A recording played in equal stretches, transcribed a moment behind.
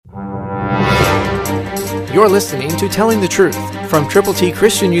You're listening to Telling the Truth from Triple T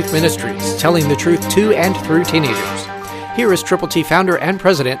Christian Youth Ministries, telling the truth to and through teenagers. Here is Triple T founder and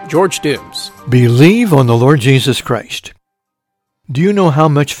president, George Dooms. Believe on the Lord Jesus Christ. Do you know how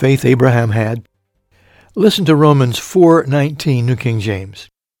much faith Abraham had? Listen to Romans 4:19, New King James.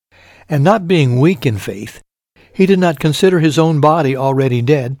 And not being weak in faith, he did not consider his own body already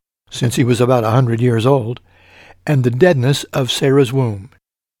dead, since he was about 100 years old, and the deadness of Sarah's womb.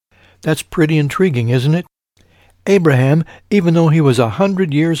 That's pretty intriguing, isn't it? Abraham, even though he was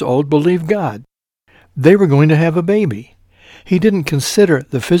 100 years old, believed God. They were going to have a baby. He didn't consider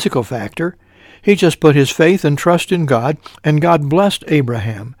the physical factor. He just put his faith and trust in God, and God blessed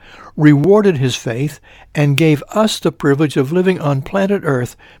Abraham, rewarded his faith, and gave us the privilege of living on planet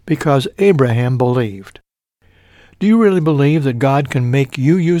Earth because Abraham believed. Do you really believe that God can make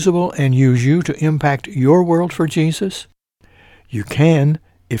you usable and use you to impact your world for Jesus? You can,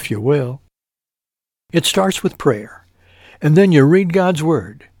 if you will. It starts with prayer, and then you read God's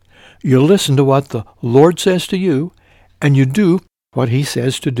Word. You listen to what the Lord says to you, and you do what He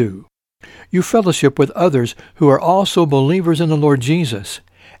says to do. You fellowship with others who are also believers in the Lord Jesus,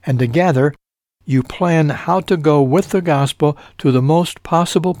 and together you plan how to go with the gospel to the most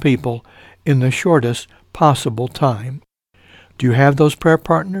possible people in the shortest possible time. Do you have those prayer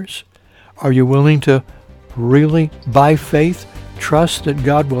partners? Are you willing to really, by faith, trust that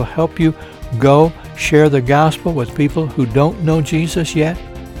God will help you go share the gospel with people who don't know Jesus yet?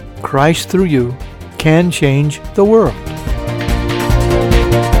 Christ through you can change the world.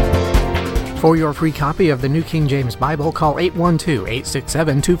 For your free copy of the New King James Bible, call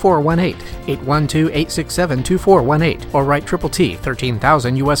 812-867-2418, 812-867-2418, or write Triple T,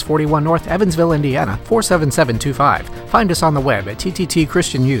 13,000 U.S. 41 North, Evansville, Indiana, 47725. Find us on the web at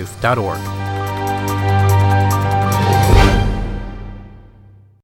tttchristianyouth.org.